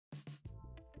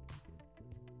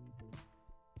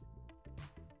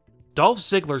Dolph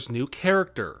Ziggler's new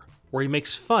character, where he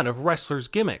makes fun of wrestlers'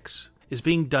 gimmicks, is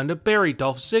being done to bury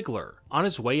Dolph Ziggler on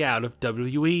his way out of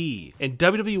WWE, and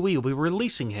WWE will be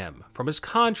releasing him from his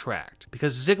contract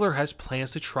because Ziggler has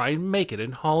plans to try and make it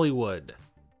in Hollywood.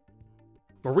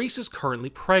 Maryse is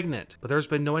currently pregnant, but there's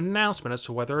been no announcement as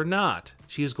to whether or not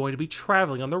she is going to be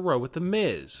traveling on the road with The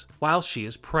Miz while she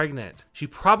is pregnant. She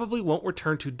probably won't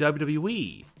return to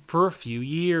WWE for a few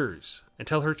years,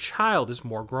 until her child is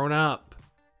more grown up.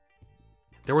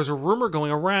 There was a rumor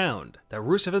going around that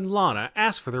Rusev and Lana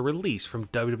asked for their release from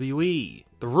WWE.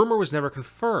 The rumor was never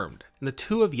confirmed, and the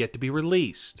two have yet to be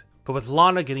released. But with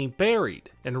Lana getting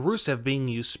buried and Rusev being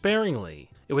used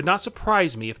sparingly, it would not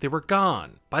surprise me if they were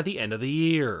gone by the end of the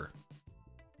year.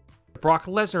 Brock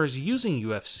Lesnar is using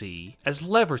UFC as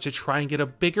leverage to try and get a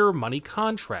bigger money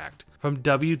contract from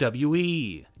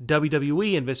WWE.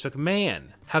 WWE and Vince McMahon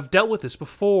have dealt with this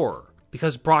before,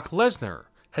 because Brock Lesnar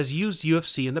has used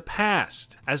UFC in the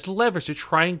past as leverage to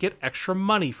try and get extra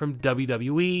money from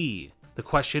WWE. The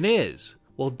question is,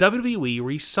 will WWE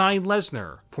re-sign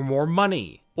Lesnar for more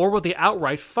money, or will they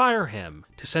outright fire him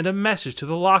to send a message to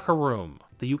the locker room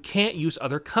that you can't use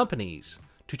other companies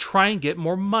to try and get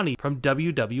more money from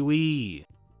WWE?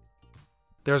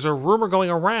 There's a rumor going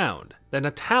around that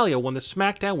Natalya won the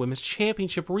SmackDown Women's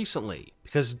Championship recently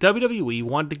because WWE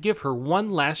wanted to give her one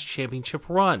last championship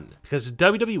run because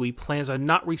WWE plans on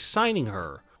not re-signing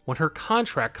her when her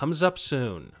contract comes up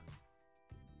soon.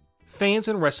 Fans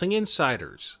and wrestling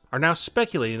insiders are now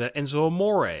speculating that Enzo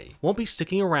Amore won't be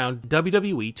sticking around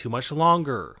WWE too much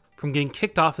longer. From getting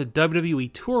kicked off the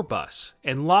WWE tour bus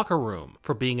and locker room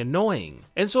for being annoying,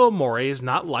 Enzo Amore is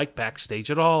not liked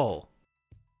backstage at all.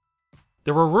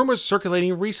 There were rumors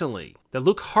circulating recently that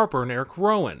Luke Harper and Eric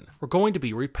Rowan were going to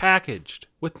be repackaged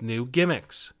with new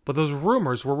gimmicks, but those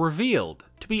rumors were revealed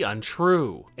to be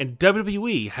untrue, and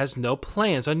WWE has no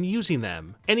plans on using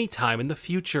them anytime in the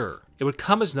future. It would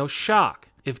come as no shock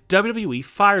if WWE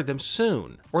fired them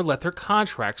soon or let their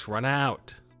contracts run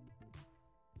out.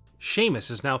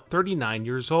 Sheamus is now 39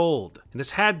 years old and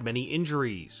has had many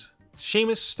injuries.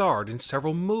 Sheamus starred in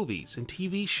several movies and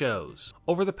TV shows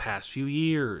over the past few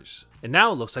years, and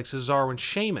now it looks like Cesaro and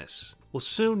Sheamus will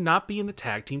soon not be in the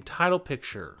tag team title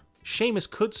picture. Sheamus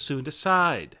could soon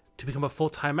decide to become a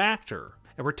full-time actor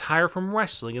and retire from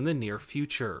wrestling in the near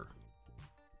future.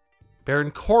 Baron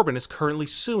Corbin is currently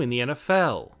suing the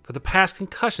NFL for the past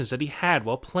concussions that he had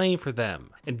while playing for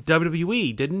them, and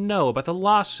WWE didn't know about the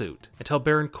lawsuit until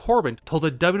Baron Corbin told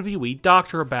a WWE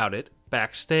doctor about it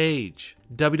backstage.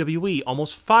 WWE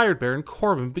almost fired Baron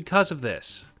Corbin because of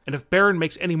this, and if Baron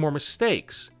makes any more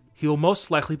mistakes, he will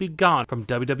most likely be gone from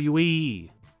WWE.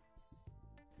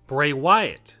 Bray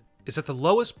Wyatt is at the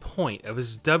lowest point of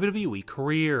his WWE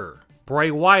career.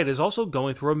 Bray Wyatt is also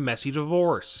going through a messy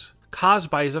divorce, caused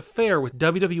by his affair with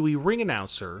WWE ring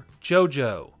announcer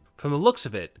JoJo. From the looks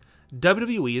of it,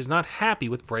 WWE is not happy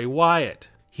with Bray Wyatt.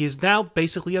 He is now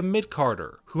basically a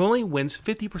mid-carder who only wins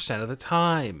 50% of the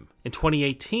time. In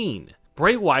 2018,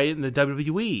 Bray Wyatt and the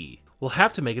WWE will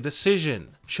have to make a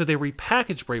decision. Should they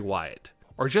repackage Bray Wyatt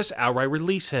or just outright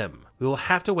release him? We will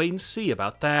have to wait and see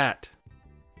about that.